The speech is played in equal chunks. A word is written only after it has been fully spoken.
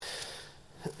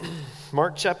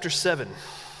Mark chapter 7.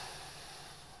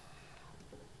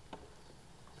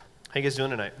 How you guys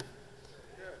doing tonight?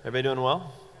 Everybody doing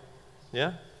well?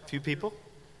 Yeah? A few people?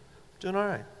 Doing all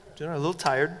right. A little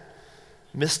tired.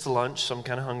 Missed lunch, so I'm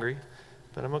kind of hungry.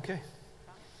 But I'm okay.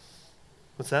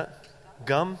 What's that?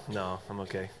 Gum? No, I'm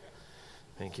okay.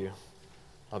 Thank you.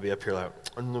 I'll be up here like,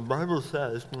 and the Bible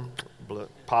says,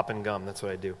 popping gum, that's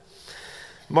what I do.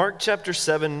 Mark chapter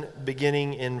 7,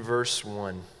 beginning in verse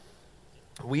 1.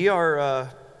 We are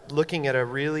looking at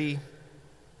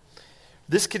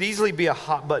this could easily be a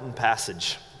hot button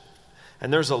passage.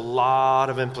 And there's a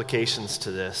lot of implications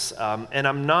to this. And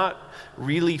I'm not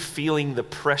really feeling the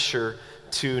pressure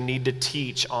to need to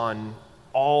teach on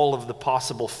all of the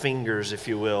possible fingers, if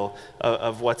you will,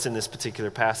 of what's in this particular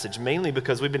passage. Mainly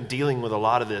because we've been dealing with a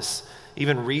lot of this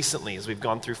even recently as we've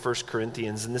gone through 1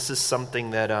 Corinthians. And this is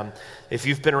something that if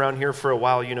you've been around here for a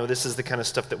while, you know this is the kind of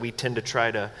stuff that we tend to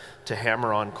try to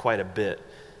hammer on quite a bit.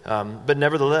 But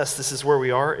nevertheless, this is where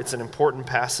we are. It's an important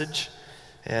passage.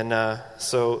 And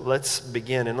so let's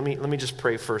begin. And let me just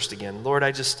pray first again. Lord,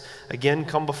 I just, again,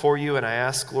 come before you and I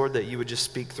ask, Lord, that you would just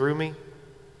speak through me.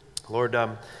 Lord,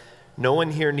 no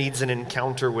one here needs an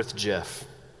encounter with Jeff.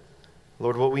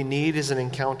 Lord, what we need is an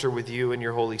encounter with you and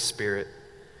your Holy Spirit.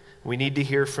 We need to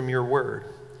hear from your word.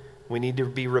 We need to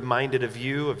be reminded of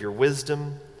you, of your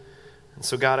wisdom. And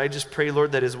so, God, I just pray,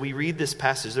 Lord, that as we read this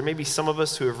passage, there may be some of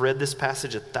us who have read this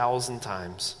passage 1,000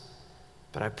 times.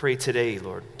 But I pray today,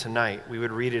 Lord, tonight, we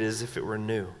would read it as if it were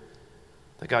new.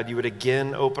 That, God, you would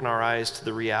again open our eyes to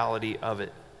the reality of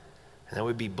it. And that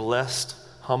we'd be blessed,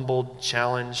 humbled,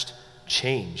 challenged,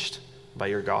 changed by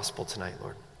your gospel tonight,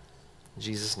 Lord. In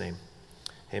Jesus' name,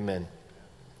 amen.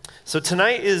 So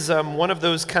tonight is one of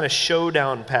those kind of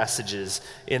showdown passages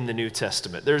in the New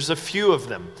Testament. There's a few of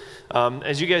them.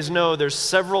 As you guys know, there's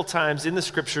several times in the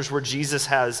scriptures where Jesus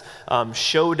has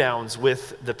showdowns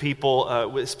with the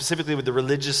people, specifically with the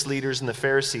religious leaders and the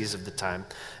Pharisees of the time.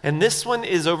 And this one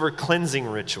is over cleansing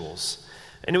rituals.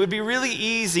 And it would be really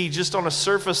easy just on a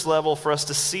surface level for us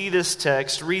to see this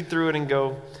text, read through it and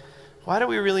go, why do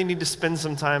we really need to spend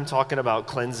some time talking about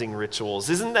cleansing rituals?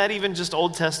 Isn't that even just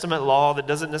Old Testament law that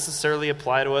doesn't necessarily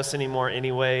apply to us anymore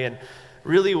anyway? And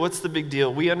really, what's the big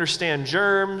deal? We understand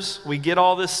germs, we get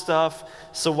all this stuff,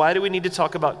 so why do we need to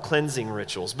talk about cleansing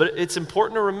rituals? But it's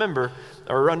important to remember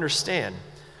or understand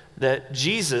that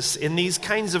Jesus, in these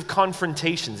kinds of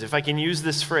confrontations, if I can use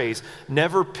this phrase,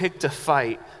 never picked a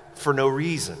fight for no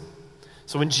reason.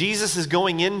 So when Jesus is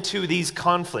going into these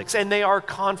conflicts, and they are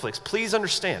conflicts, please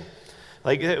understand,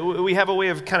 like we have a way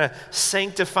of kind of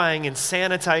sanctifying and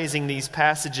sanitizing these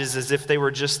passages as if they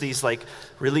were just these like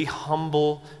really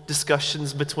humble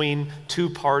discussions between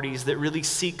two parties that really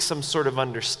seek some sort of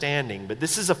understanding. But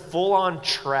this is a full-on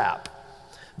trap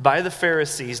by the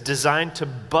Pharisees designed to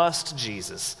bust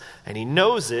Jesus. And he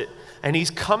knows it, and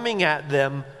he's coming at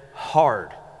them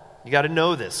hard. You got to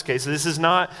know this, okay? So this is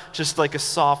not just like a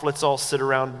soft, let's all sit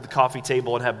around the coffee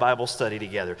table and have Bible study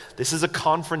together. This is a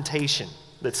confrontation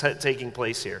that's taking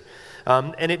place here.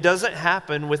 And it doesn't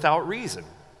happen without reason.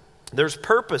 There's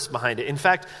purpose behind it. In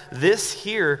fact, this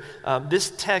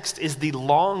text is the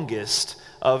longest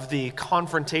of the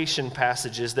confrontation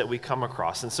passages that we come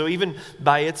across. And so even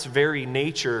by its very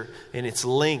nature and its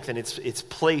length and its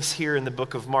place here in the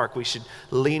book of Mark, we should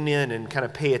lean in and kind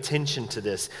of pay attention to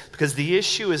this. Because the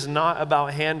issue is not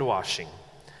about hand washing.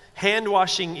 Hand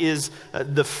washing is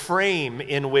the frame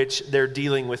in which they're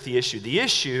dealing with the issue. The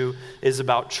issue is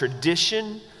about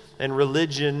tradition and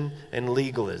religion and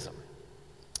legalism.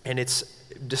 And it's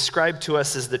described to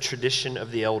us as the tradition of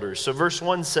the elders. So verse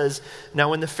 1 says, "Now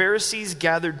when the Pharisees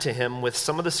gathered to him with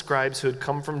some of the scribes who had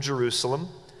come from Jerusalem,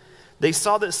 they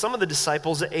saw that some of the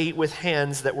disciples ate with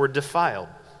hands that were defiled,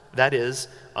 that is,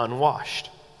 unwashed.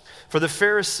 For the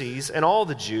Pharisees and all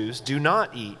the Jews do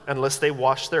not eat unless they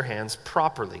wash their hands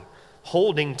properly,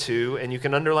 holding to," and you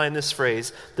can underline this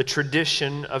phrase, "the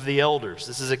tradition of the elders."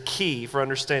 This is a key for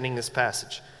understanding this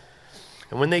passage.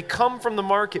 "And when they come from the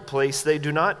marketplace, they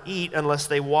do not eat unless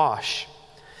they wash.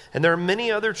 And there are many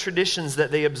other traditions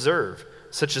that they observe,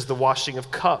 such as the washing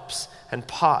of cups and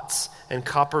pots and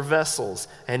copper vessels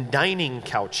and dining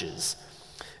couches.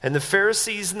 And the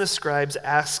Pharisees and the scribes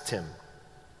asked him,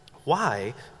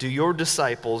 'Why do your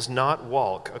disciples not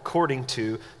walk according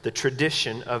to the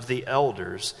tradition of the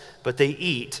elders, but they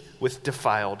eat with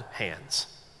defiled hands?'"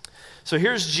 So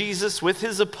here's Jesus with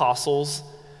his apostles,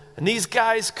 and these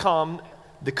guys come.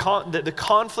 The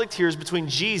conflict here is between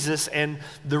Jesus and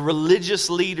the religious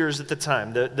leaders at the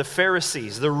time, the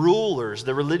Pharisees, the rulers,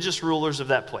 the religious rulers of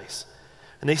that place.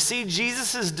 And they see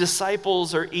Jesus'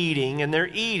 disciples are eating, and they're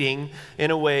eating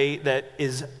in a way that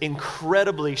is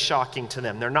incredibly shocking to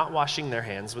them. They're not washing their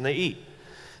hands when they eat.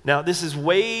 Now, this is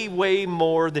way, way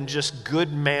more than just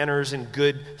good manners and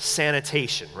good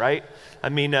sanitation, right? I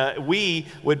mean, we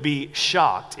would be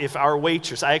shocked if our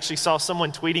waitress, I actually saw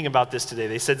someone tweeting about this today.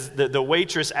 They said the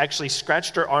waitress actually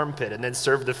scratched her armpit and then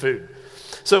served the food.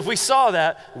 So if we saw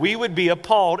that, we would be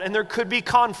appalled, and there could be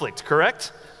conflict,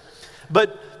 correct?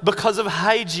 But because of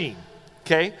hygiene,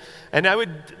 okay? And that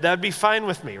would be fine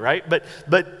with me, right?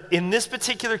 But in this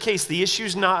particular case, the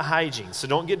issue's not hygiene, so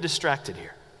don't get distracted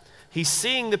here. He's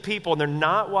seeing the people, and they're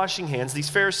not washing hands. These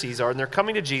Pharisees are, and they're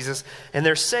coming to Jesus, and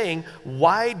they're saying,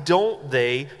 why don't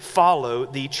they follow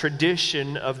the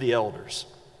tradition of the elders?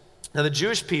 Now, the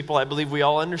Jewish people, I believe we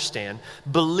all understand,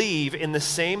 believe in the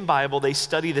same Bible. They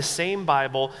study the same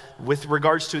Bible with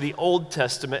regards to the Old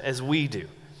Testament as we do.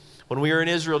 When we were in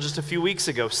Israel just a few weeks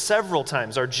ago, several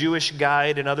times our Jewish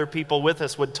guide and other people with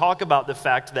us would talk about the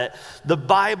fact that the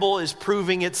Bible is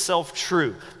proving itself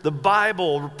true. The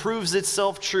Bible proves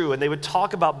itself true, and they would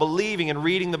talk about believing and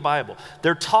reading the Bible.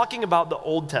 They're talking about the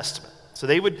Old Testament. So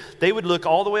they would look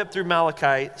all the way up through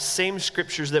Malachi, same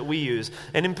scriptures that we use.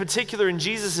 And in particular, in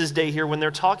Jesus' day here, when they're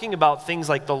talking about things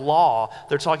like the law,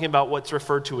 they're talking about what's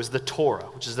referred to as the Torah,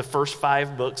 which is the first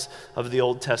 5 books of the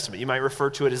Old Testament. You might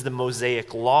refer to it as the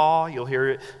Mosaic Law. You'll hear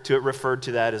it referred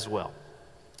to that as well.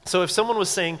 So if someone was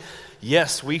saying,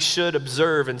 yes, we should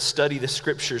observe and study the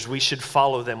scriptures, we should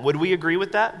follow them, would we agree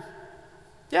with that?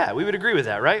 Yeah, we would agree with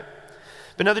that, right?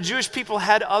 But now the Jewish people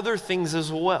had other things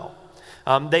as well.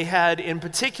 They had, in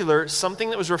particular, something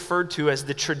that was referred to as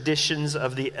the traditions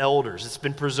of the elders. It's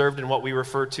been preserved in what we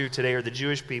refer to today, or the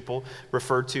Jewish people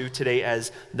refer to today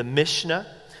as the Mishnah,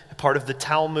 part of the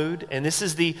Talmud. And this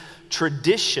is the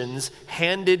traditions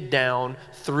handed down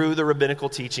through the rabbinical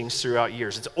teachings throughout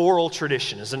years. It's oral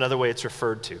tradition is another way it's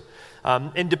referred to.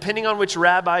 And depending on which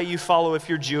rabbi you follow, if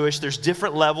you're Jewish, there's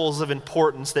different levels of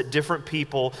importance that different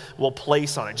people will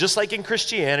place on it. Just like in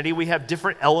Christianity, we have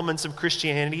different elements of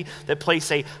Christianity that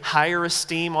place a higher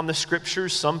esteem on the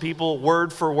scriptures. Some people,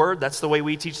 word for word, that's the way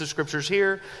we teach the scriptures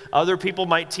here. Other people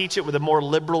might teach it with a more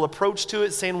liberal approach to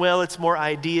it, saying, well, it's more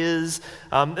ideas.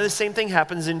 The same thing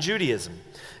happens in Judaism.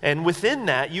 And within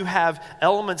that, you have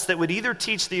elements that would either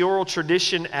teach the oral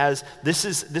tradition as this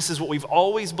is what we've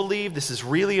always believed, this is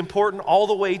really important, all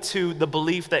the way to the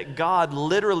belief that God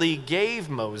literally gave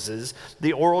Moses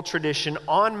the oral tradition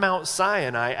on Mount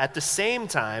Sinai at the same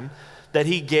time that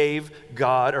he gave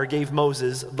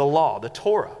Moses the law, the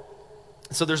Torah.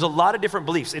 So there's a lot of different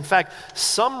beliefs. In fact,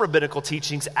 some rabbinical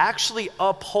teachings actually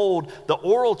uphold the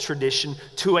oral tradition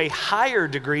to a higher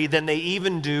degree than they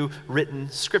even do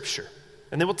written scripture.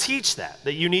 And they will teach that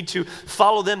you need to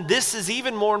follow them. This is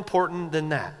even more important than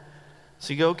that.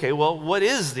 So you go, okay, well, what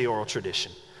is the oral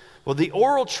tradition? Well, the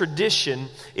oral tradition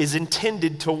is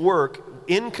intended to work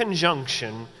in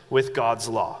conjunction with God's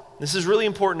law. This is really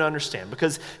important to understand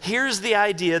because here's the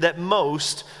idea that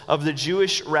most of the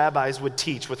Jewish rabbis would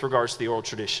teach with regards to the oral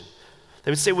tradition.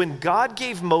 They would say when God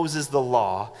gave Moses the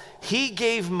law, he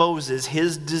gave Moses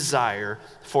his desire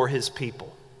for his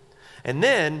people. And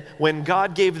then when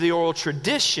God gave the oral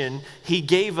tradition, he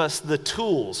gave us the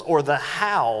tools or the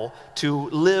how to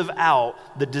live out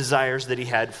the desires that he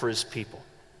had for his people.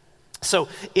 So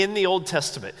in the Old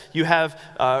Testament, you have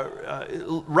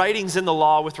writings in the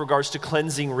law with regards to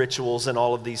cleansing rituals and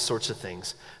all of these sorts of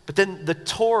things. But then the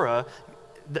Torah,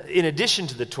 in addition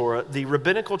to the Torah, the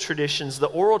rabbinical traditions, the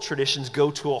oral traditions go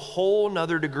to a whole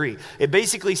nother degree. It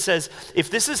basically says,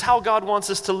 if this is how God wants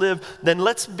us to live, then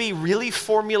let's be really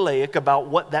formulaic about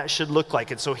what that should look like.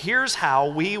 And so here's how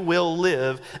we will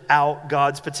live out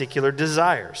God's particular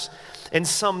desires. And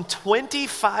some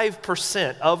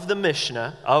 25% of the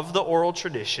Mishnah, of the oral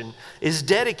tradition, is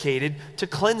dedicated to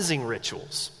cleansing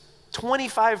rituals.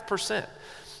 25%.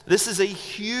 This is a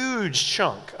huge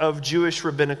chunk of Jewish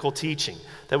rabbinical teaching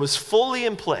that was fully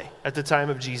in play at the time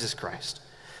of Jesus Christ.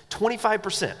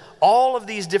 25%. All of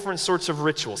these different sorts of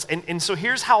rituals. And so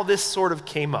here's how this sort of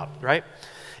came up, right?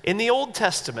 In the Old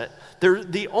Testament,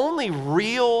 the only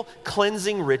real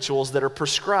cleansing rituals that are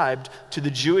prescribed to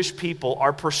the Jewish people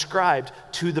are prescribed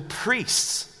to the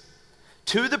priests.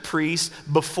 To the priests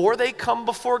before they come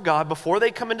before God, before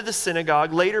they come into the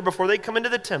synagogue, later before they come into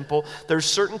the temple, there's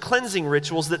certain cleansing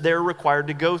rituals that they're required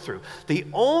to go through. The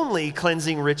only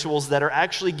cleansing rituals that are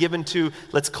actually given to,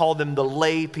 let's call them the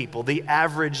lay people, the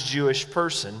average Jewish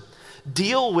person,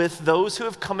 deal with those who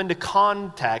have come into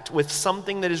contact with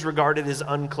something that is regarded as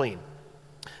unclean.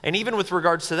 And even with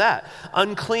regards to that,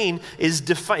 unclean is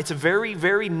defined, it's a very,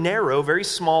 very narrow, very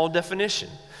small definition.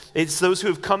 It's those who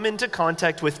have come into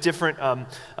contact with different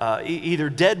either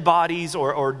dead bodies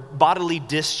or bodily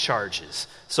discharges.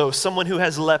 So someone who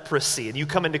has leprosy, and you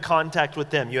come into contact with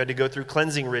them, you had to go through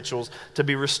cleansing rituals to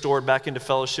be restored back into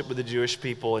fellowship with the Jewish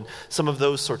people and some of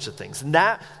those sorts of things. And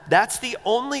that's the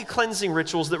only cleansing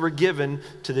rituals that were given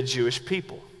to the Jewish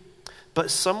people. But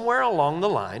somewhere along the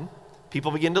line,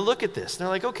 people begin to look at this. And they're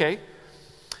like, okay,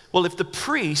 well, if the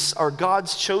priests are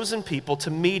God's chosen people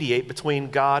to mediate between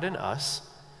God and us,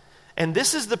 and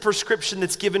this is the prescription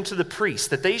that's given to the priests,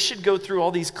 that they should go through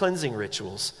all these cleansing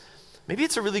rituals, maybe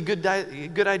it's a really good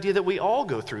idea that we all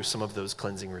go through some of those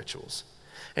cleansing rituals.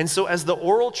 And so as the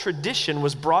oral tradition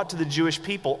was brought to the Jewish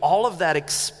people, all of that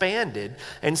expanded,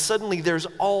 and suddenly there's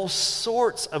all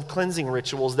sorts of cleansing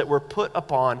rituals that were put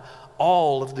upon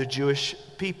all of the Jewish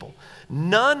people,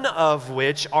 none of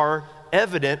which are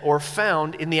evident or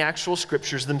found in the actual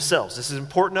scriptures themselves. This is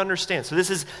important to understand. So this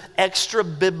is extra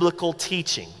biblical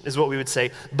teaching, is what we would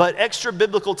say, but extra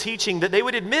biblical teaching that they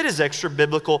would admit is extra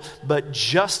biblical, but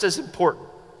just as important,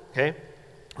 okay?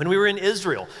 When we were in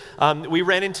Israel, we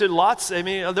ran into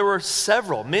there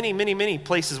were many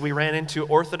places we ran into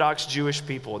Orthodox Jewish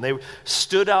people, and they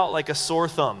stood out like a sore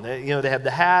thumb. They have the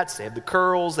hats, they have the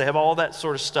curls, they have all that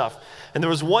sort of stuff. And there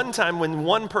was one time when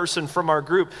one person from our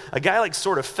group, a guy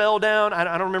sort of fell down. I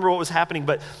don't remember what was happening,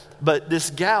 but this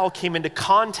gal came into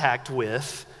contact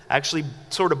with, actually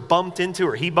sort of bumped into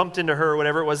her. He bumped into her, or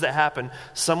whatever it was that happened,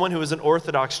 someone who was an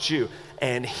Orthodox Jew.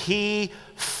 And he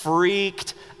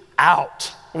freaked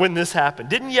out when this happened.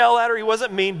 Didn't yell at her, he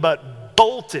wasn't mean, but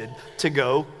bolted to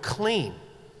go clean,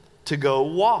 to go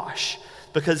wash.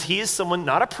 Because he is someone,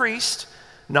 not a priest,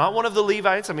 not one of the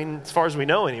Levites, as far as we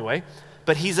know anyway,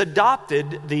 but he's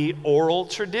adopted the oral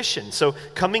tradition. So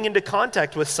coming into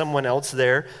contact with someone else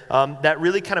there, that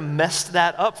really kind of messed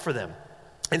that up for them.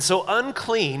 And so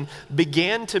unclean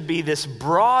began to be this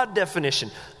broad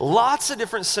definition. Lots of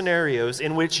different scenarios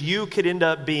in which you could end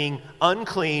up being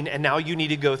unclean and now you need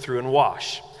to go through and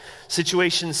wash.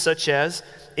 Situations such as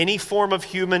any form of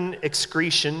human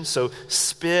excretion, so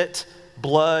spit,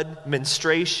 blood,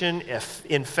 menstruation,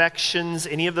 infections,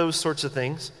 any of those sorts of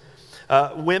things.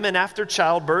 Women after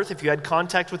childbirth, if you had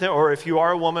contact with them, or if you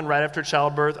are a woman right after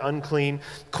childbirth, unclean.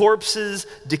 Corpses,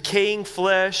 decaying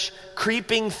flesh,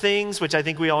 creeping things, which I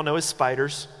think we all know as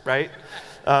spiders, right?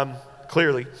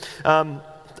 Clearly.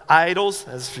 Idols,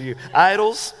 as for you.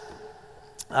 Idols.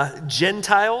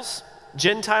 Gentiles.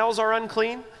 Gentiles are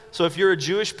unclean. So if you're a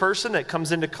Jewish person that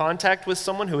comes into contact with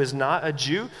someone who is not a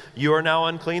Jew, you are now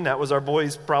unclean. That was our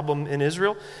boy's problem in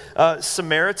Israel.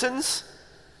 Samaritans.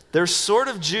 They're sort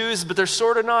of Jews, but they're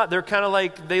sort of not. They're kind of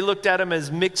like, they looked at them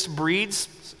as mixed breeds,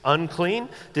 unclean,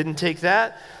 didn't take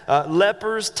that.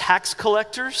 Lepers, tax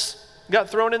collectors got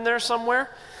thrown in there somewhere.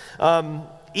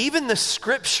 Even the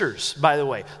scriptures, by the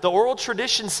way, the oral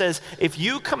tradition says if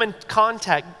you come in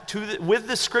contact with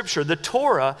the scripture, the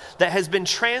Torah that has been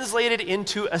translated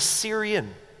into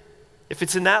Assyrian, if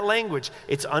it's in that language,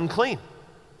 it's unclean.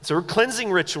 So we're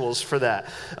cleansing rituals for that.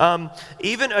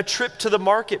 Even a trip to the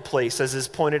marketplace, as is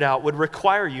pointed out, would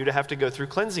require you to have to go through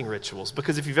cleansing rituals.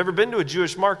 Because if you've ever been to a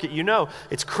Jewish market, you know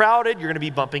it's crowded. You're going to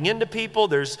be bumping into people.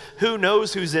 There's who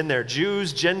knows who's in there.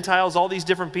 Jews, Gentiles, all these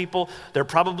different people. They're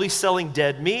probably selling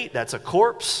dead meat. That's a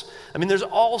corpse. There's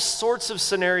all sorts of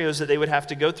scenarios that they would have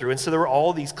to go through. And so there were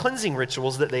all these cleansing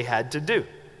rituals that they had to do.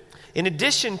 In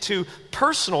addition to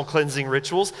personal cleansing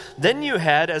rituals, then you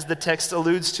had, as the text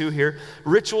alludes to here,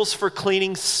 rituals for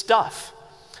cleaning stuff.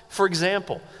 For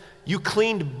example, you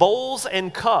cleaned bowls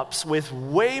and cups with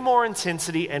way more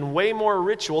intensity and way more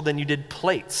ritual than you did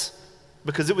plates,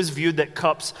 because it was viewed that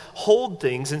cups hold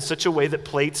things in such a way that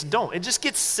plates don't. It just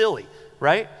gets silly,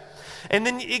 right? And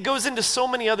then it goes into so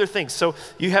many other things. So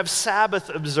you have Sabbath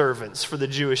observance for the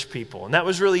Jewish people. And that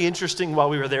was really interesting while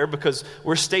we were there, because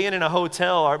we're staying in a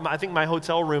hotel. I think my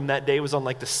hotel room that day was on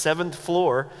the 7th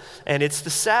floor, and it's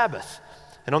the Sabbath.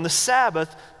 And on the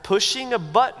Sabbath, pushing a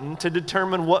button to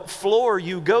determine what floor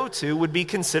you go to would be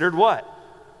considered what?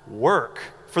 Work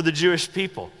for the Jewish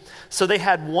people. So they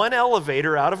had one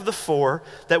elevator out of the 4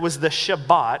 that was the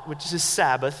Shabbat, which is a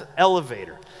Sabbath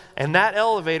elevator. And that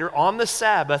elevator on the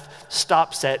Sabbath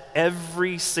stops at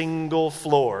every single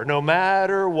floor, no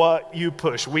matter what you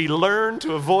push. We learn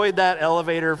to avoid that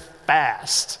elevator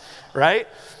fast, right?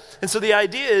 And so the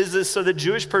idea is so that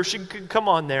Jewish person could come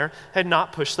on there and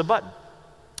not push the button.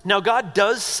 Now, God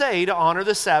does say to honor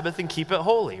the Sabbath and keep it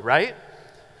holy, right?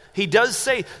 He does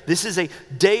say this is a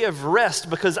day of rest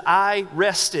because I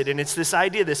rested. And it's this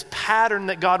idea, this pattern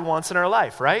that God wants in our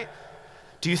life, right?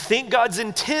 Do you think God's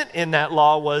intent in that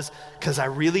law was, because I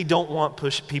really don't want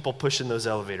people pushing those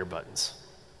elevator buttons?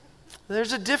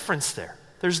 There's a difference there.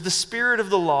 There's the spirit of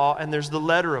the law and there's the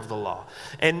letter of the law.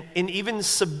 And in even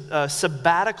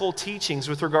sabbatical teachings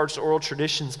with regards to oral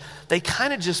traditions, they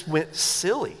kind of just went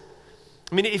silly.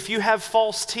 I mean, if you have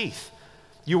false teeth,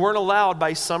 you weren't allowed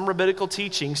by some rabbinical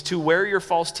teachings to wear your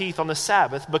false teeth on the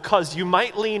Sabbath because you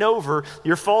might lean over,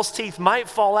 your false teeth might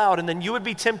fall out, and then you would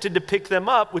be tempted to pick them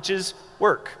up, which is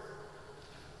work.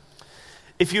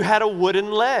 If you had a wooden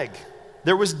leg,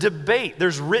 there was debate,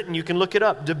 there's written, you can look it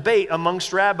up, debate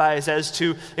amongst rabbis as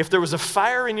to if there was a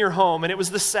fire in your home and it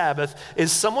was the Sabbath,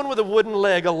 is someone with a wooden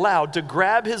leg allowed to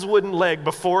grab his wooden leg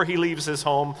before he leaves his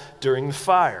home during the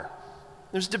fire?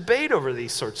 There's debate over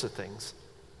these sorts of things.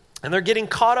 And they're getting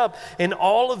caught up in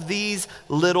all of these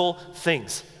little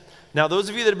things. Now, those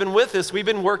of you that have been with us, we've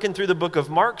been working through the book of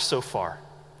Mark so far.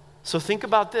 So think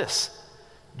about this.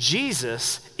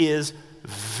 Jesus is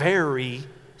very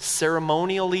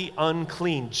ceremonially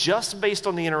unclean, just based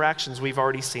on the interactions we've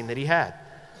already seen that he had.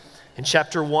 In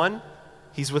chapter 1,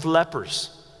 he's with lepers.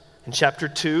 In chapter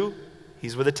 2,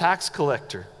 he's with a tax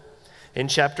collector. In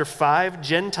chapter 5,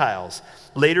 Gentiles.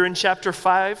 Later in chapter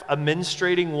 5, a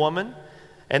menstruating woman.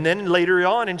 And then later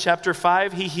on in chapter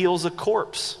 5, he heals a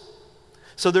corpse.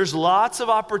 So there's lots of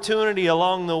opportunity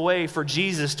along the way for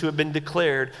Jesus to have been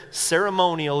declared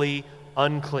ceremonially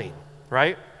unclean,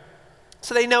 right?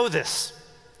 So they know this.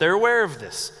 They're aware of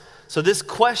this. So this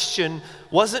question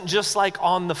wasn't just like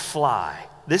on the fly.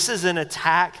 This is an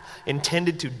attack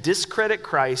intended to discredit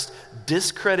Christ,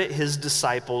 discredit his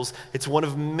disciples. It's one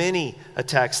of many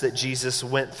attacks that Jesus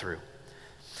went through.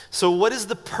 So what is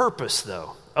the purpose,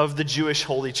 though, of the Jewish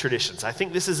holy traditions? I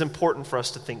think this is important for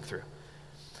us to think through.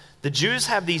 The Jews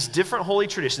have these different holy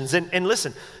traditions. And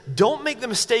listen, don't make the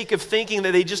mistake of thinking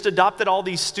that they just adopted all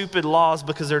these stupid laws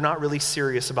because they're not really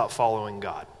serious about following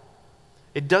God.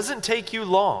 It doesn't take you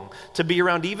long to be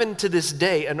around, even to this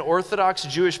day, an Orthodox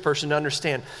Jewish person to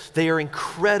understand they are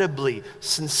incredibly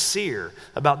sincere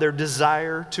about their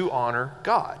desire to honor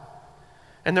God.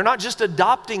 And they're not just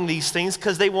adopting these things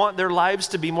because they want their lives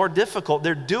to be more difficult.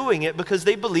 They're doing it because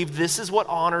they believe this is what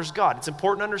honors God. It's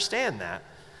important to understand that.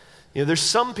 You know, there's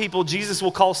some people, Jesus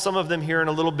will call some of them here in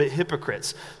a little bit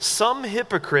hypocrites. Some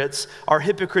hypocrites are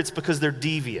hypocrites because they're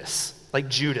devious, like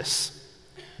Judas.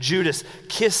 Judas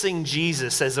kissing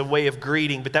Jesus as a way of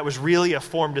greeting, but that was really a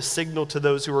form to signal to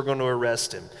those who were going to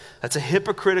arrest him. That's a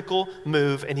hypocritical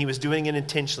move, and he was doing it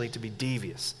intentionally to be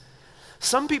devious.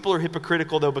 Some people are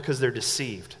hypocritical, though, because they're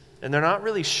deceived, and they're not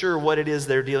really sure what it is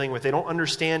they're dealing with. They don't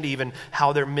understand even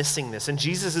how they're missing this, and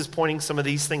Jesus is pointing some of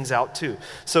these things out, too.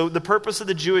 So the purpose of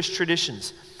the Jewish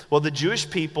traditions. Well, the Jewish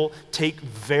people take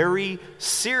very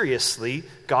seriously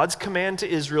God's command to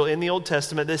Israel in the Old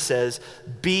Testament that says,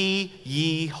 "Be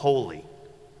ye holy."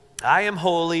 I am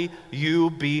holy, you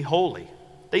be holy.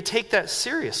 They take that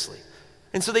seriously.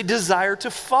 And so they desire to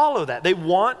follow that. They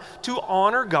want to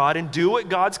honor God and do what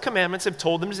God's commandments have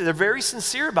told them to do. They're very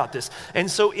sincere about this. And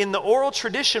so in the oral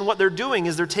tradition, what they're doing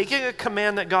is they're taking a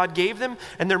command that God gave them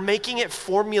and they're making it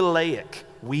formulaic.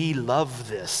 We love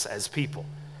this as people.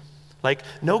 Like,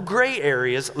 no gray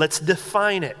areas, let's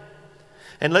define it.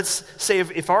 And let's say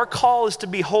if our call is to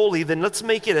be holy, then let's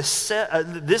make it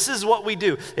this is what we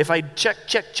do. If I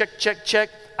check,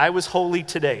 I was holy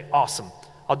today. Awesome.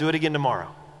 I'll do it again tomorrow.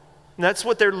 And that's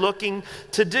what they're looking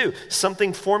to do,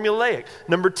 something formulaic.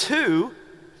 Number 2,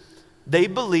 they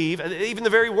believe, even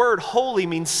the very word holy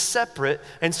means separate,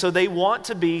 and so they want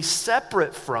to be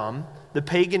separate from the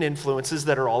pagan influences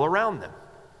that are all around them.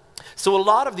 So a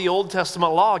lot of the Old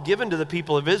Testament law given to the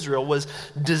people of Israel was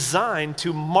designed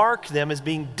to mark them as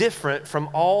being different from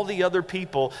all the other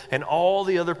people and all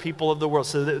the other people of the world.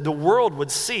 So that the world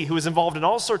would see, who was involved in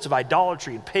all sorts of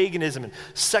idolatry and paganism and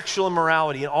sexual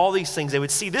immorality and all these things, they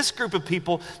would see this group of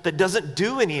people that doesn't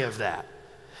do any of that.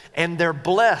 And they're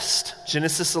blessed.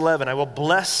 Genesis 11, I will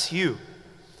bless you.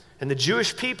 And the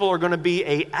Jewish people are going to be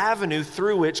an avenue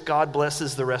through which God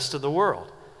blesses the rest of the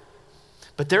world.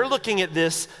 But they're looking at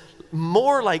this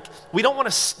more like, we don't want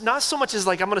to, not so much as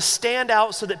like, I'm going to stand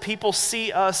out so that people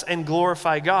see us and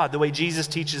glorify God, the way Jesus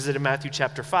teaches it in Matthew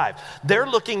chapter 5. They're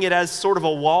looking at it as sort of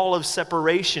a wall of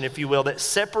separation, if you will, that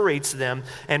separates them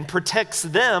and protects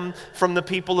them from the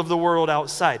people of the world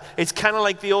outside. It's kind of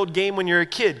like the old game when you're a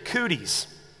kid, cooties,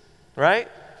 right?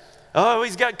 Oh,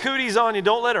 he's got cooties on you,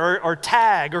 don't let it, or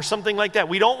tag or something like that.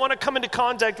 We don't want to come into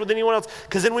contact with anyone else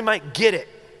because then we might get it.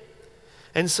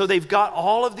 And so they've got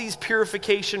all of these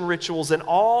purification rituals and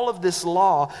all of this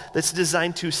law that's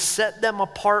designed to set them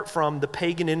apart from the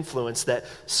pagan influence that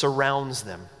surrounds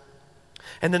them.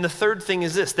 And then the third thing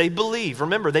is this. They believe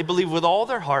with all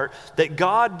their heart that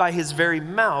God, by his very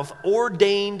mouth,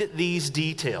 ordained these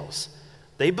details.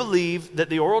 They believe that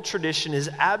the oral tradition is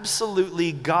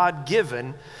absolutely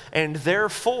God-given, and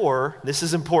therefore, this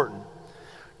is important,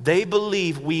 they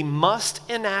believe we must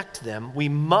enact them, we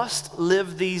must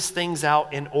live these things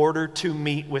out in order to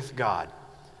meet with God.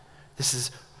 This is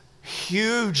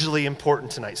hugely important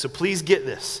tonight, so please get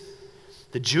this.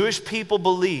 The Jewish people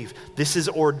believe this is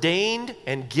ordained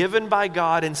and given by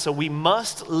God, and so we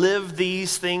must live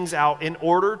these things out in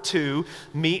order to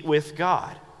meet with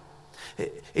God.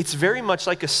 It's very much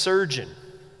like a surgeon.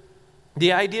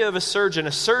 The idea of a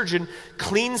surgeon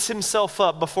cleans himself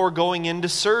up before going into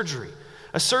surgery.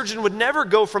 A surgeon would never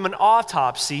go from an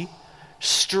autopsy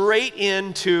straight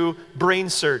into brain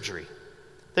surgery.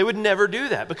 They would never do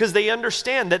that because they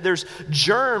understand that there's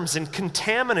germs and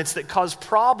contaminants that cause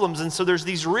problems, and so there's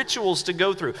these rituals to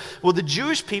go through. Well, the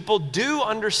Jewish people do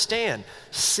understand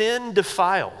sin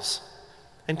defiles.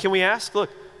 And can we ask,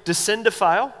 look, does sin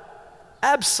defile?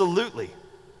 Absolutely.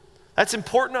 That's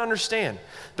important to understand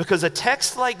because a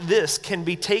text like this can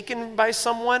be taken by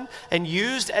someone and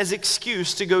used as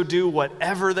excuse to go do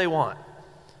whatever they want.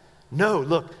 No,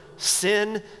 look,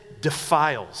 sin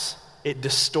defiles. It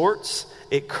distorts,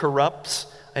 it corrupts,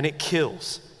 and it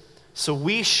kills. So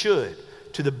we should,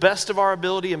 to the best of our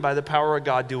ability and by the power of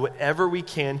God, do whatever we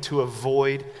can to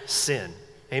avoid sin.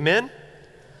 Amen?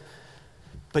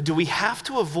 But do we have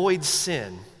to avoid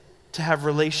sin to have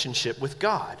relationship with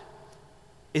God?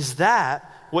 Is that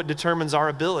what determines our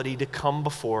ability to come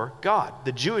before God?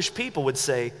 The Jewish people would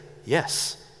say,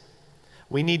 yes.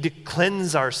 We need to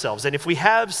cleanse ourselves. And if we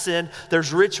have sin,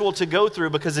 there's ritual to go through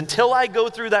because until I go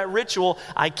through that ritual,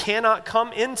 I cannot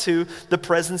come into the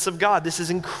presence of God. This is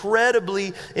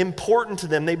incredibly important to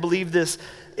them. They believe this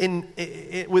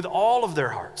with all of their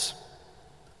hearts.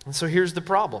 And so here's the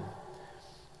problem.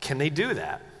 Can they do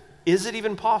that? Is it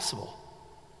even possible?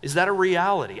 Is that a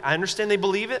reality? I understand they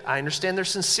believe it. I understand they're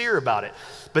sincere about it.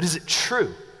 But is it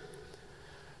true?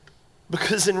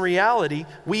 Because in reality,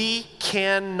 we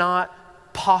cannot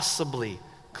possibly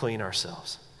clean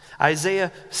ourselves.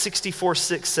 Isaiah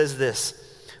 64:6 says this,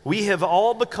 "We have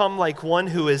all become like one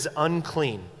who is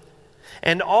unclean,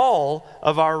 and all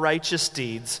of our righteous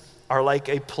deeds are like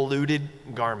a polluted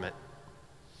garment."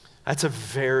 That's a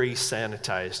very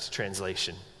sanitized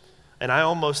translation. And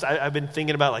I've been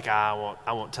thinking about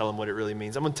I won't tell them what it really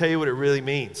means. I'm going to tell you what it really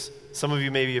means. Some of you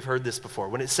maybe have heard this before.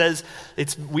 When it says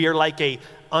we are like a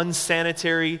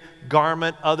unsanitary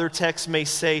garment, other texts may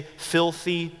say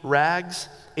filthy rags.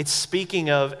 It's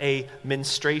speaking of a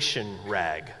menstruation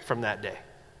rag from that day.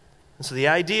 And so the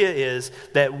idea is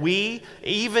that we,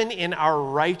 even in our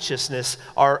righteousness,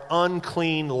 are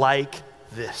unclean like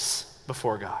this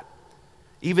before God.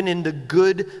 Even in the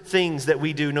good things that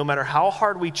we do, no matter how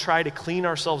hard we try to clean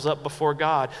ourselves up before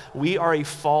God, we are a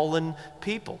fallen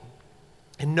people.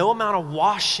 And no amount of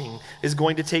washing is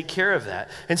going to take care of that.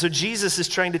 And so Jesus is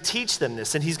trying to teach them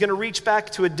this. And he's going to reach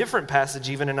back to a different passage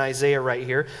even in Isaiah right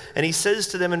here. And he says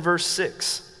to them in verse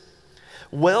 6,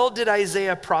 "Well did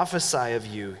Isaiah prophesy of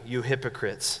you, you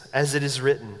hypocrites, as it is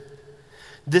written,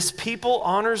 'This people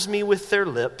honors me with their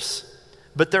lips,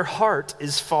 but their heart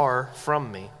is far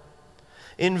from me.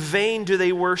 In vain do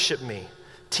they worship me,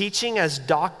 teaching as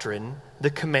doctrine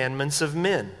the commandments of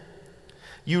men.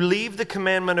 You leave the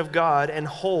commandment of God and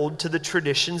hold to the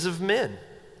traditions of men.'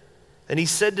 And he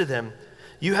said to them,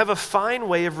 'You have a fine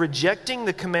way of rejecting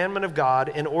the commandment of God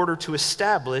in order to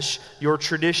establish your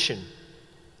tradition.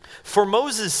 For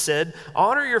Moses said,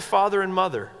 honor your father and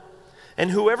mother,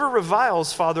 and whoever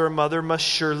reviles father or mother must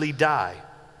surely die.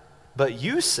 But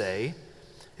you say,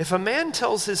 if a man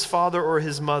tells his father or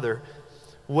his mother,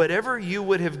 whatever you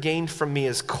would have gained from me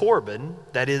is Corban,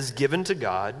 that is, given to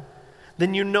God,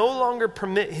 then you no longer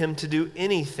permit him to do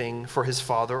anything for his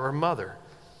father or mother,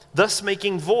 thus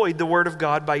making void the word of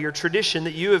God by your tradition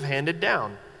that you have handed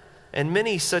down. And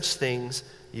many such things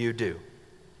you do."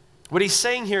 What he's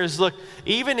saying here is, look,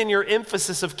 even in your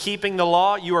emphasis of keeping the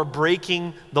law, you are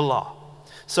breaking the law.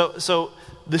 So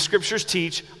the scriptures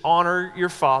teach, honor your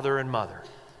father and mother.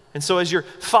 And so as your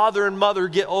father and mother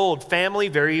get old, family,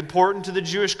 very important to the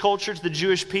Jewish culture, to the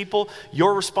Jewish people,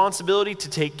 your responsibility to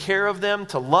take care of them,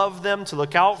 to love them, to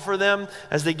look out for them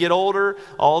as they get older.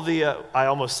 I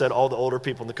almost said all the older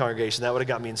people in the congregation. That would have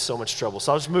got me in so much trouble.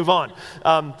 So I'll just move on.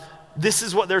 This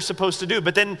is what they're supposed to do.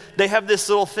 But then they have this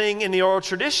little thing in the oral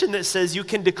tradition that says you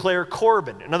can declare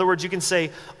Corban. In other words, you can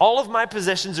say, all of my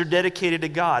possessions are dedicated to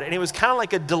God. And it was kind of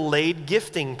like a delayed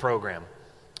gifting program.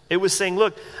 It was saying,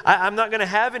 look, I'm not going to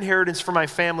have inheritance for my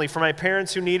family, for my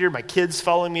parents who need it, or my kids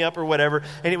following me up or whatever.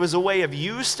 And it was a way of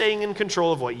you staying in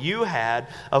control of what you had,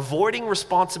 avoiding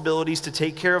responsibilities to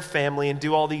take care of family and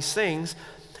do all these things.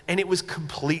 And it was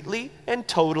completely and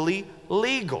totally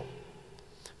legal.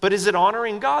 But is it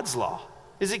honoring God's law?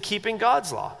 Is it keeping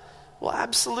God's law? Well,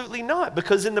 absolutely not,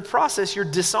 because in the process, you're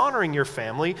dishonoring your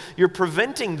family. You're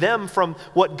preventing them from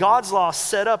what God's law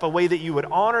set up, a way that you would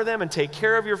honor them and take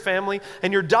care of your family.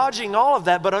 And you're dodging all of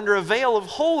that, but under a veil of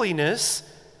holiness,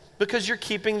 because you're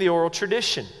keeping the oral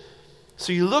tradition.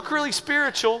 So you look really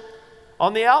spiritual.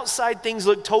 On the outside, things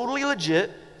look totally legit,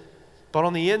 but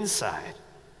on the inside,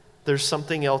 there's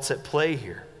something else at play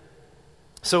here.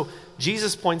 So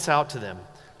Jesus points out to them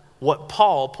what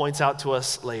Paul points out to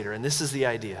us later, and this is the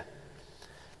idea.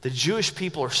 The Jewish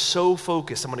people are so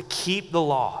focused, I'm going to keep the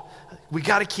law. We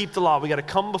got to keep the law. We got to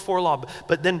come before law.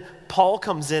 But then Paul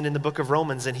comes in the book of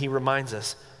Romans and he reminds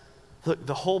us, look,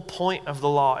 the whole point of the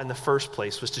law in the first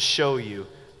place was to show you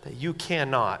that you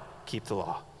cannot keep the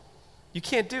law. You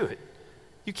can't do it.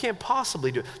 You can't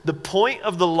possibly do it. The point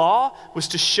of the law was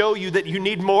to show you that you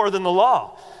need more than the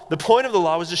law. The point of the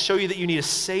law was to show you that you need a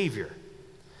Savior.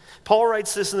 Paul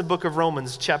writes this in the book of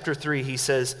Romans, chapter 3. He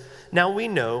says, now we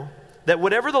know that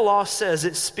whatever the law says,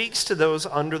 it speaks to those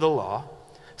under the law,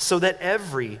 so that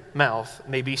every mouth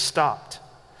may be stopped,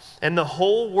 and the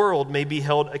whole world may be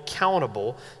held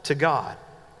accountable to God.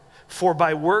 For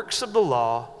by works of the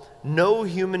law, no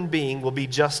human being will be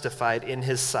justified in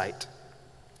his sight,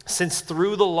 since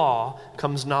through the law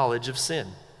comes knowledge of sin.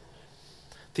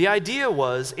 The idea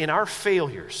was, in our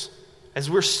failures, as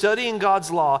we're studying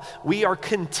God's law, we are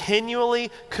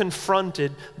continually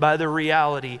confronted by the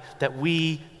reality that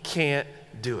we can't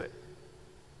do it.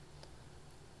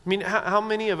 I mean, how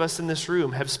many of us in this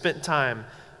room have spent time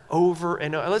over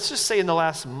and over, let's just say in the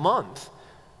last month,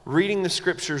 reading the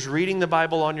scriptures, reading the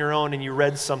Bible on your own, and you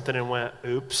read something and went,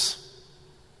 oops.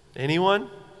 Anyone?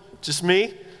 Just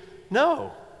me?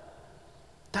 No.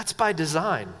 That's by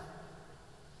design.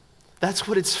 That's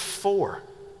what it's for.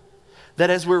 That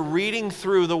as we're reading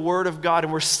through the Word of God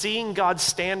and we're seeing God's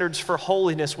standards for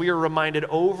holiness, we are reminded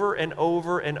over and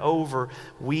over and over,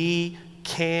 we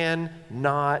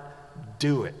cannot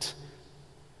do it.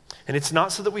 And it's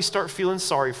not so that we start feeling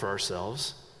sorry for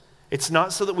ourselves. It's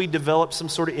not so that we develop some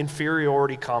sort of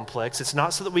inferiority complex. It's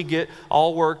not so that we get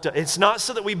all worked up. It's not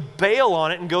so that we bail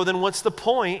on it and go, then what's the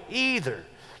point either?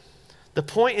 The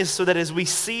point is so that as we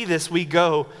see this, we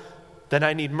go, then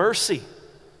I need mercy.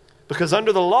 Because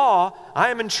under the law,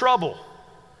 I am in trouble.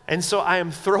 And so I am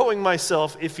throwing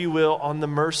myself, if you will, on the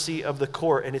mercy of the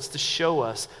court. And it's to show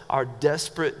us our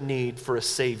desperate need for a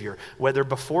Savior, whether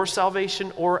before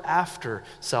salvation or after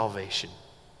salvation.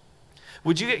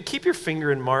 Would you keep your finger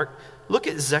in Mark? Look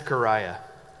at Zechariah.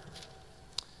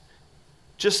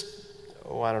 Just,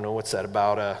 I don't know, what's that,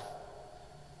 about an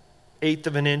eighth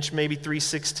of an inch, maybe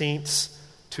 3/16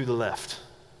 to the left.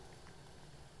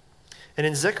 And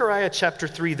in Zechariah chapter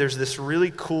 3, there's this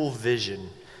really cool vision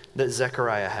that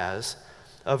Zechariah has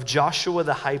of Joshua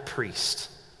the high priest.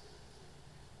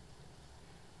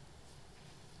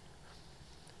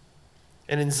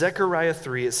 And in Zechariah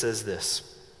 3, it says this.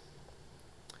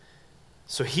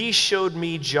 So he showed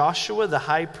me Joshua the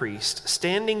high priest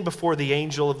standing before the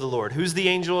angel of the Lord. Who's the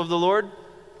angel of the Lord?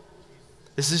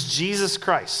 This is Jesus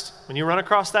Christ. When you run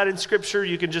across that in Scripture,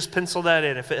 you can just pencil that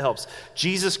in if it helps.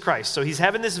 Jesus Christ. So he's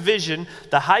having this vision.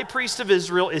 The high priest of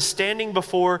Israel is standing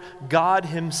before God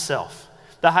himself.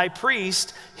 The high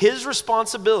priest, his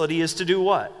responsibility is to do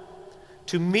what?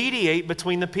 To mediate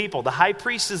between the people. The high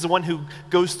priest is the one who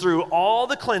goes through all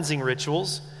the cleansing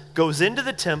rituals, goes into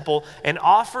the temple, and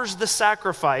offers the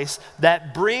sacrifice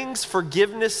that brings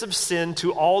forgiveness of sin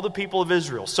to all the people of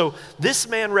Israel. So this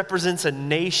man represents a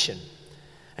nation.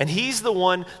 And he's the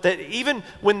one that even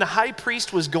when the high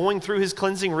priest was going through his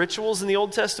cleansing rituals in the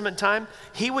Old Testament time,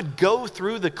 he would go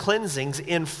through the cleansings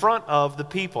in front of the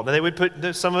people. Now they would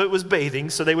put, some of it was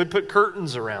bathing, so they would put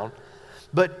curtains around.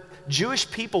 But Jewish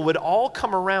people would all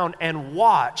come around and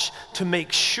watch to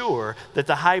make sure that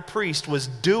the high priest was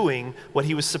doing what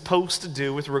he was supposed to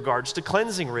do with regards to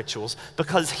cleansing rituals,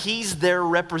 because he's their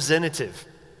representative.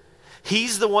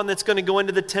 He's the one that's going to go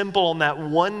into the temple on that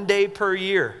one day per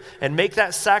year and make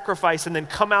that sacrifice and then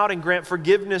come out and grant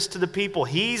forgiveness to the people.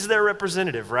 He's their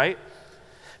representative, right?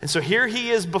 And so here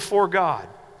he is before God.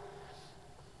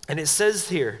 And it says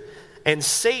here, and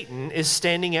Satan is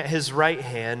standing at his right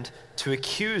hand to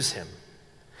accuse him.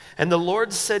 And the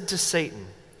Lord said to Satan,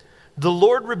 the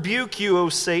Lord rebuke you, O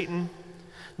Satan.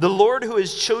 The Lord who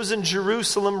has chosen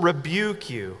Jerusalem rebuke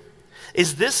you.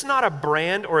 Is this not a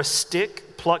brand or a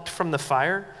stick plucked from the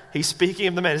fire? He's speaking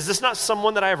of the man. Is this not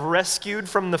someone that I have rescued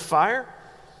from the fire?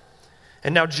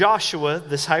 And now Joshua,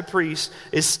 this high priest,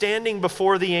 is standing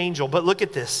before the angel. But look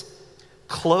at this.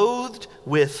 Clothed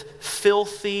with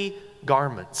filthy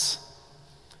garments.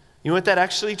 You know what that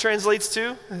actually translates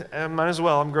to? Might as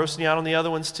well. I'm grossing you out on the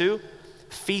other ones too.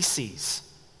 Feces.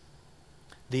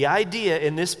 The idea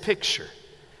in this picture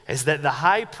is that the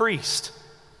high priest,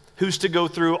 who's to go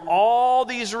through all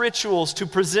these rituals to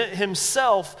present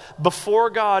himself before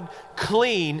God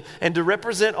clean and to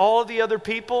represent all of the other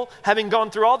people, having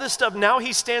gone through all this stuff, now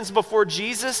he stands before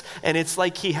Jesus and it's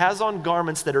like he has on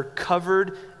garments that are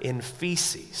covered in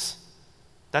feces.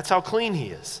 That's how clean he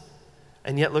is.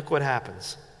 And yet look what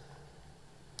happens.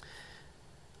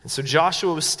 And so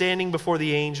Joshua was standing before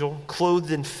the angel,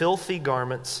 clothed in filthy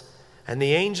garments, and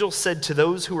the angel said to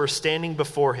those who were standing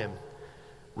before him,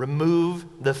 "Remove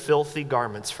the filthy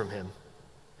garments from him."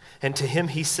 And to him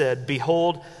he said,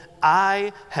 "Behold,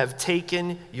 I have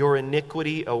taken your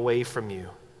iniquity away from you,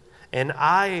 and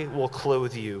I will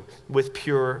clothe you with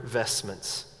pure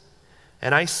vestments."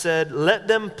 And I said, "Let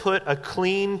them put a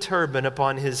clean turban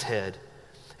upon his head."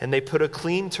 And they put a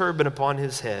clean turban upon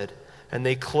his head, and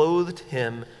they clothed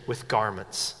him with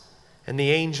garments. And the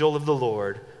angel of the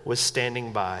Lord was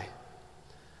standing by.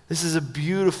 This is a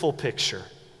beautiful picture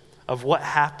of what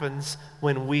happens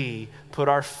when we put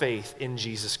our faith in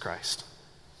Jesus Christ.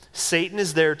 Satan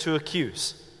is there to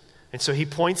accuse. And so he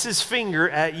points his finger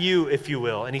at you, if you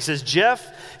will. And he says, Jeff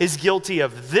is guilty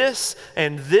of this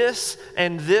and this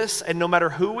and this. And no matter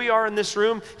who we are in this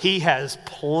room, he has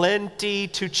plenty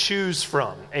to choose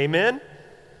from. Amen?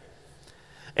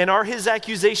 And are his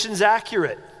accusations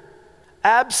accurate?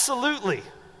 Absolutely.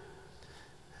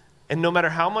 And no matter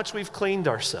how much we've cleaned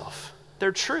ourselves,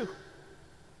 they're true.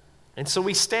 And so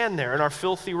we stand there in our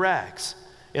filthy rags,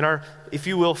 in our, if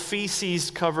you will,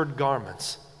 feces-covered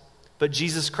garments. But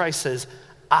Jesus Christ says,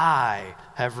 I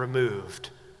have removed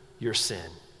your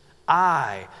sin.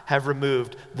 I have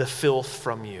removed the filth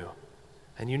from you.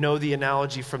 And you know the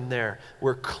analogy from there.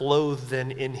 We're clothed then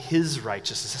in his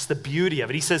righteousness. That's the beauty of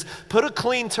it. He says, put a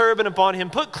clean turban upon him.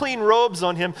 Put clean robes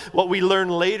on him. What we learn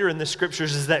later in the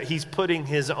scriptures is that he's putting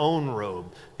his own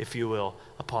robe, if you will,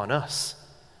 upon us.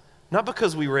 Not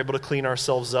because we were able to clean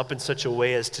ourselves up in such a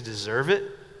way as to deserve it,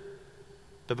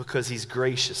 but because he's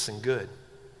gracious and good.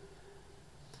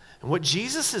 And what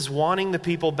Jesus is wanting the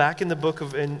people back in the book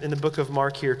of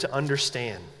Mark here to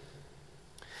understand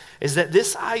is that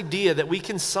this idea that we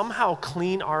can somehow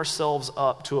clean ourselves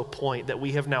up to a point that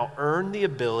we have now earned the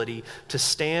ability to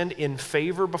stand in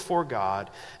favor before God,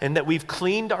 and that we've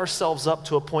cleaned ourselves up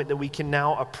to a point that we can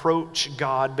now approach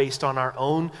God based on our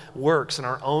own works and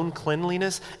our own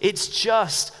cleanliness, it's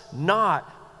just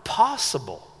not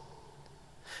possible.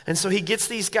 And so he gets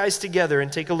these guys together,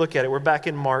 and take a look at it. We're back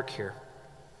in Mark here.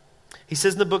 He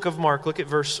says in the book of Mark, look at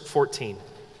verse 14.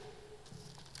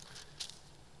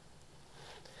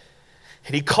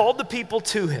 And he called the people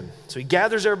to him. So he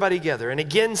gathers everybody together and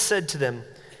again said to them,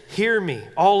 hear me,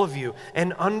 all of you,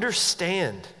 and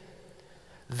understand.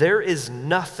 There is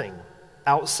nothing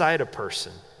outside a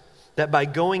person that by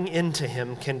going into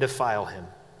him can defile him.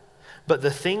 But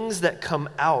the things that come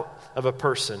out of a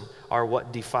person are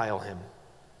what defile him.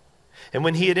 And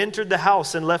when he had entered the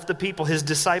house and left the people, his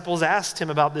disciples asked him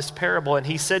about this parable, and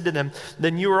he said to them,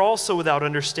 then you are also without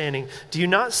understanding. Do you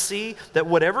not see that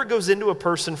whatever goes into a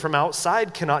person from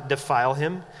outside cannot defile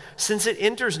him, since it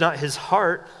enters not his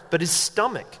heart, but his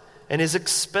stomach, and is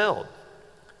expelled?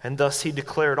 And thus he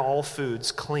declared all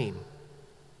foods clean.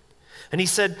 And he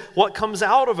said, what comes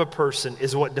out of a person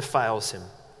is what defiles him.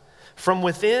 From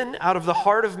within, out of the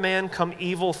heart of man come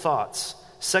evil thoughts,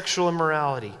 sexual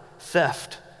immorality,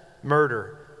 theft,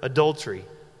 murder, adultery,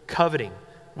 coveting,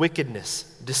 wickedness,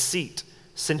 deceit,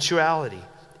 sensuality,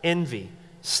 envy,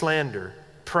 slander,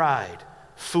 pride,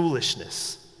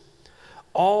 foolishness.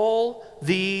 All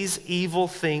these evil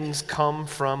things come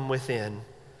from within,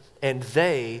 and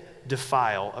they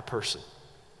defile a person.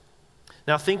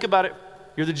 Now think about it.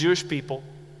 You're the Jewish people.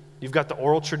 You've got the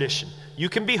oral tradition. You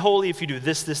can be holy if you do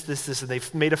this, this, this, this, and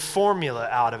they've made a formula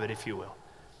out of it, if you will.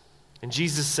 And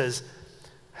Jesus says,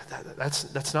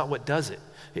 that's not what does it.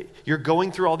 You're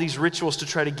going through all these rituals to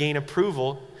try to gain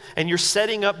approval, and you're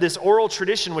setting up this oral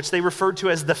tradition, which they referred to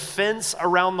as the fence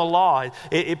around the law.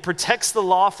 It protects the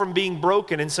law from being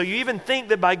broken. And so you even think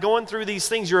that by going through these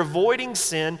things, you're avoiding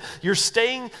sin, you're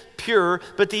staying pure,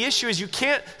 but the issue is you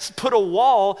can't put a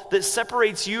wall that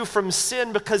separates you from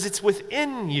sin because it's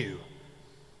within you.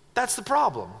 That's the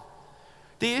problem.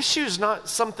 The issue is not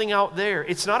something out there.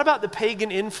 It's not about the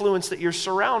pagan influence that you're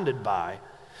surrounded by.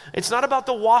 It's not about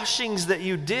the washings that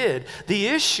you did. The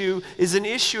issue is an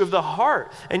issue of the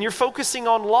heart. And you're focusing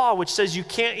on law, which says you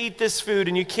can't eat this food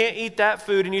and you can't eat that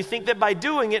food. And you think that by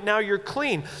doing it, now you're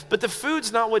clean. But the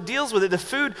food's not what deals with it. The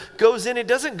food goes in. It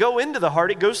doesn't go into the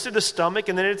heart. It goes through the stomach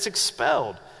and then it's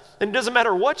expelled. then it doesn't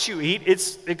matter what you eat,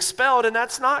 it's expelled, and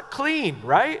that's not clean,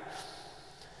 right?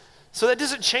 So that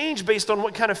doesn't change based on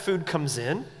what kind of food comes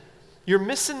in. You're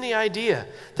missing the idea.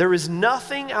 There is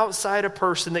nothing outside a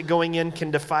person that going in can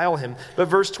defile him. But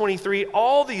verse 23,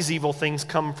 all these evil things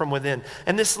come from within.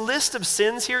 And this list of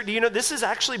sins here, do you know, this has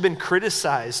actually been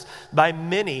criticized by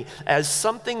many as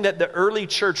something that the early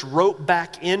church wrote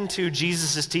back into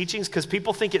Jesus' teachings because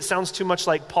people think it sounds too much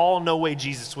like Paul. No way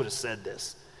Jesus would have said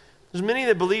this. There's many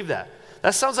that believe that.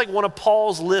 That sounds like one of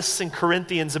Paul's lists in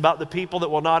Corinthians about the people that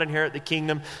will not inherit the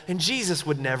kingdom. And Jesus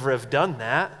would never have done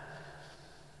that.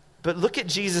 But look at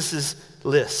Jesus'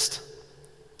 list.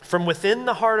 From within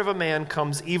the heart of a man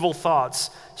comes evil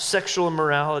thoughts, sexual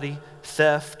immorality,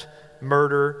 theft,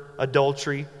 murder,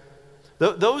 adultery.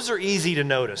 Those are easy to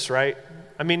notice, right?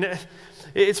 I mean,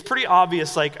 it's pretty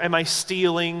obvious, like, am I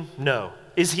stealing? No.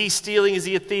 Is he stealing? Is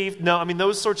he a thief? No. I mean,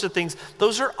 those sorts of things.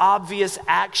 Those are obvious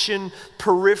action,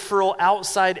 peripheral,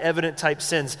 outside evident type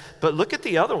sins. But look at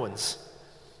the other ones.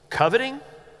 Coveting.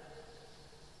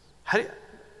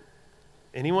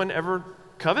 Anyone ever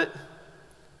covet?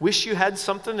 Wish you had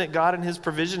something that God in his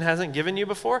provision hasn't given you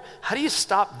before? How do you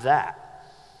stop that?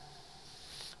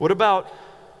 What about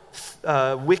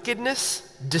wickedness,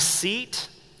 deceit,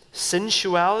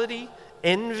 sensuality,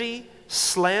 envy,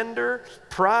 slander,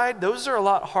 pride? Those are a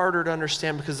lot harder to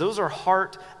understand because those are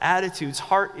heart attitudes,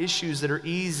 heart issues that are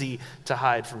easy to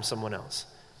hide from someone else.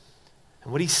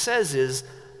 And what he says is,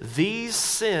 these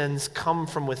sins come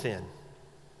from within.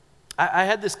 I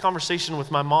had this conversation with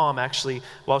my mom actually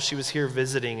while she was here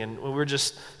visiting, and we were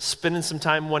just spending some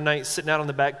time one night sitting out on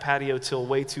the back patio till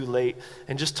way too late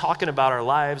and just talking about our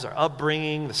lives, our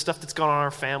upbringing, the stuff that's gone on in our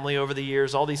family over the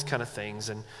years, all these kind of things.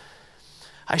 And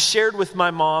I shared with my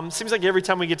mom, seems like every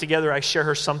time we get together I share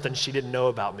her something she didn't know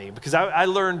about me because I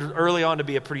learned early on to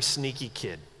be a pretty sneaky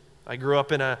kid. I grew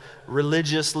up in a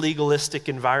religious, legalistic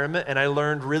environment, and I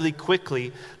learned really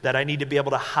quickly that I need to be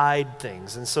able to hide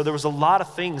things. And so there was a lot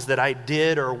of things that I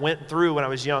did or went through when I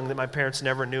was young that my parents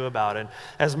never knew about. And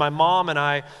as my mom and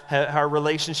I, our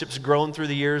relationship's grown through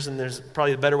the years, and there's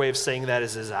probably a better way of saying that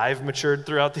is as I've matured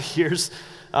throughout the years,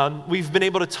 we've been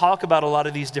able to talk about a lot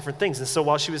of these different things. And so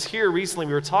while she was here recently,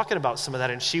 we were talking about some of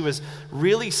that, and she was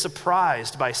really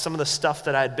surprised by some of the stuff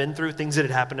that I had been through, things that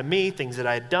had happened to me, things that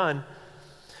I had done.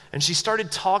 And she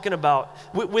started talking about,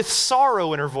 with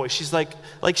sorrow in her voice, she's like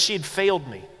she had failed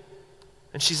me.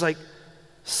 And she's like,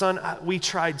 son, we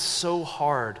tried so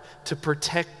hard to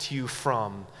protect you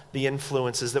from the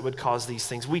influences that would cause these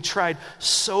things. We tried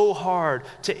so hard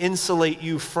to insulate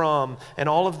you from and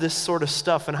all of this sort of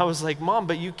stuff. And I was like, Mom,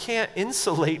 but you can't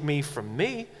insulate me from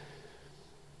me.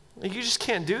 Like, you just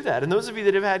can't do that. And those of you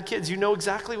that have had kids, you know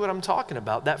exactly what I'm talking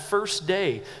about. That first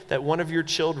day that one of your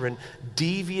children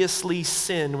deviously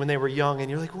sinned when they were young, and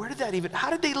you're like,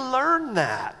 how did they learn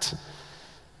that?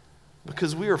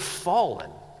 Because we are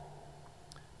fallen.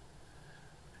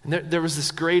 And there was this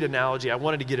great analogy. I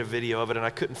wanted to get a video of it, and I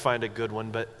couldn't find a good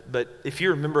one. But if you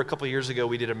remember a couple of years ago,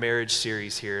 we did a marriage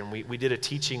series here, and we did a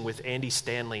teaching with Andy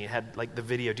Stanley. It had like the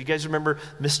video. Do you guys remember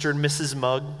Mr. and Mrs.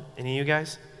 Mugg? Any of you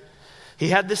guys? He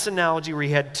had this analogy where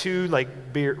he had two like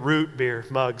root beer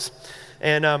mugs,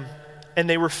 and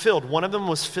they were filled. One of them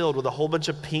was filled with a whole bunch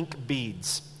of pink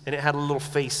beads, and it had a little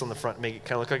face on the front to make it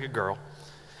kind of look like a girl.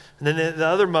 And then the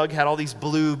other mug had all these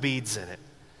blue beads in it.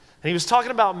 And he was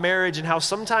talking about marriage and how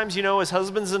sometimes, you know, as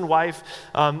husbands and wife,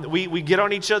 we get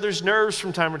on each other's nerves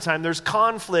from time to time. There's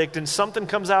conflict and something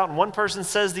comes out and one person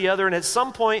says the other, and at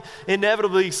some point,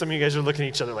 inevitably, some of you guys are looking at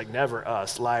each other like, never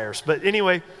us, liars. But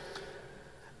anyway,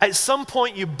 at some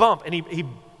point you bump, and he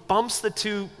bumps the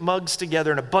two mugs together,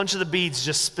 and a bunch of the beads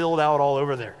just spilled out all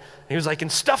over there. And he was like,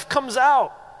 and stuff comes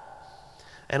out.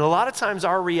 And a lot of times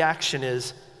our reaction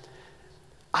is,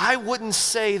 I wouldn't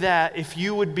say that if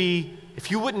you wouldn't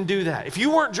do that. If you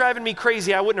weren't driving me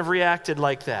crazy, I wouldn't have reacted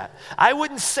like that. I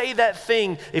wouldn't say that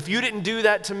thing if you didn't do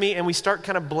that to me. And we start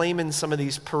kind of blaming some of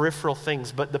these peripheral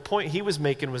things. But the point he was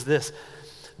making was this: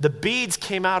 the beads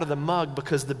came out of the mug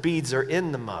because the beads are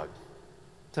in the mug.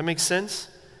 Does that make sense?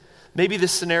 Maybe the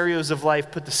scenarios of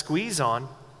life put the squeeze on,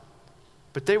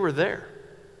 but they were there.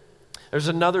 There's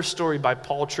another story by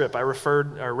Paul Tripp. I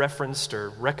referenced or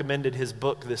recommended his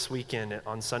book this weekend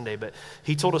on Sunday, but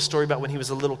he told a story about when he was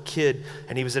a little kid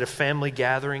and he was at a family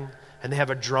gathering and they have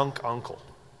a drunk uncle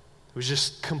who was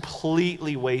just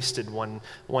completely wasted one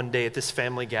day at this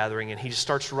family gathering, and he just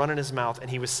starts running his mouth and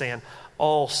he was saying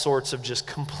all sorts of just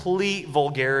complete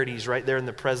vulgarities right there in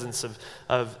the presence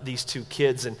of these two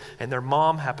kids. And their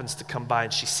mom happens to come by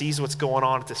and she sees what's going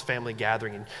on at this family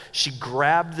gathering. And she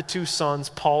grabbed the two sons,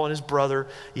 Paul and his brother,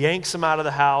 yanks them out of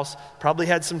the house, probably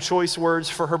had some choice words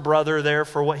for her brother there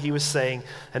for what he was saying.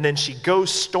 And then she goes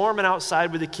storming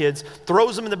outside with the kids,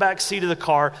 throws them in the back seat of the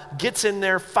car, gets in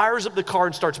there, fires up the car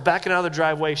and starts backing out of the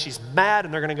driveway. She's mad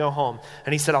and they're going to go home.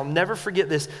 And he said, I'll never forget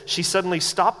this. She suddenly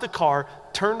stopped the car,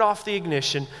 turned off the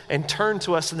ignition, and turned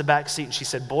to us in the back seat. And she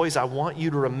said, boys, I want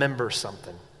you to remember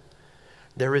something.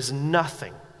 There is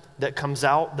nothing that comes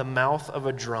out the mouth of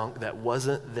a drunk that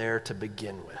wasn't there to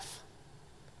begin with.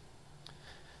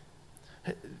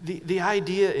 The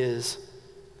idea is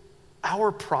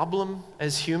our problem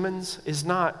as humans is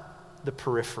not the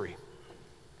periphery.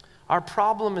 Our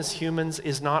problem as humans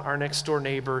is not our next door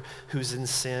neighbor who's in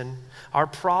sin. Our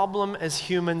problem as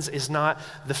humans is not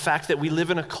the fact that we live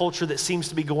in a culture that seems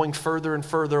to be going further and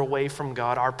further away from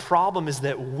God. Our problem is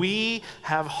that we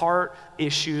have heart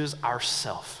issues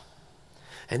ourselves.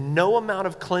 And no amount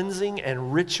of cleansing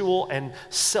and ritual and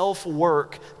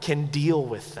self-work can deal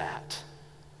with that.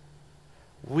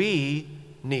 We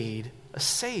need a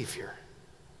Savior.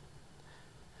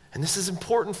 And this is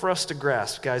important for us to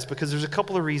grasp, guys, because there's a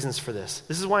couple of reasons for this.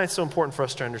 This is why it's so important for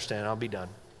us to understand. I'll be done.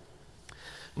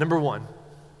 Number one,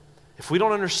 if we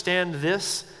don't understand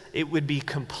this, it would be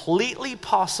completely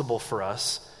possible for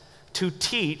us to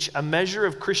teach a measure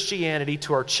of Christianity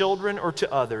to our children or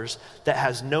to others that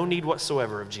has no need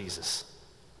whatsoever of Jesus.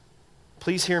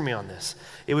 Please hear me on this.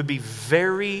 It would be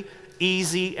very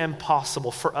easy and possible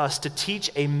for us to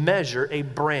teach a measure, a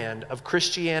brand of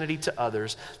Christianity to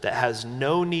others that has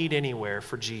no need anywhere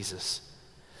for Jesus.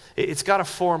 It's got a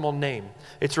formal name.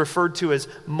 It's referred to as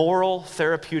moral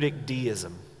therapeutic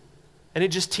deism. And it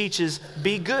just teaches,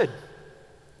 be good,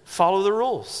 follow the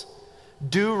rules,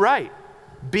 do right,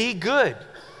 be good.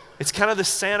 It's kind of the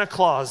Santa Claus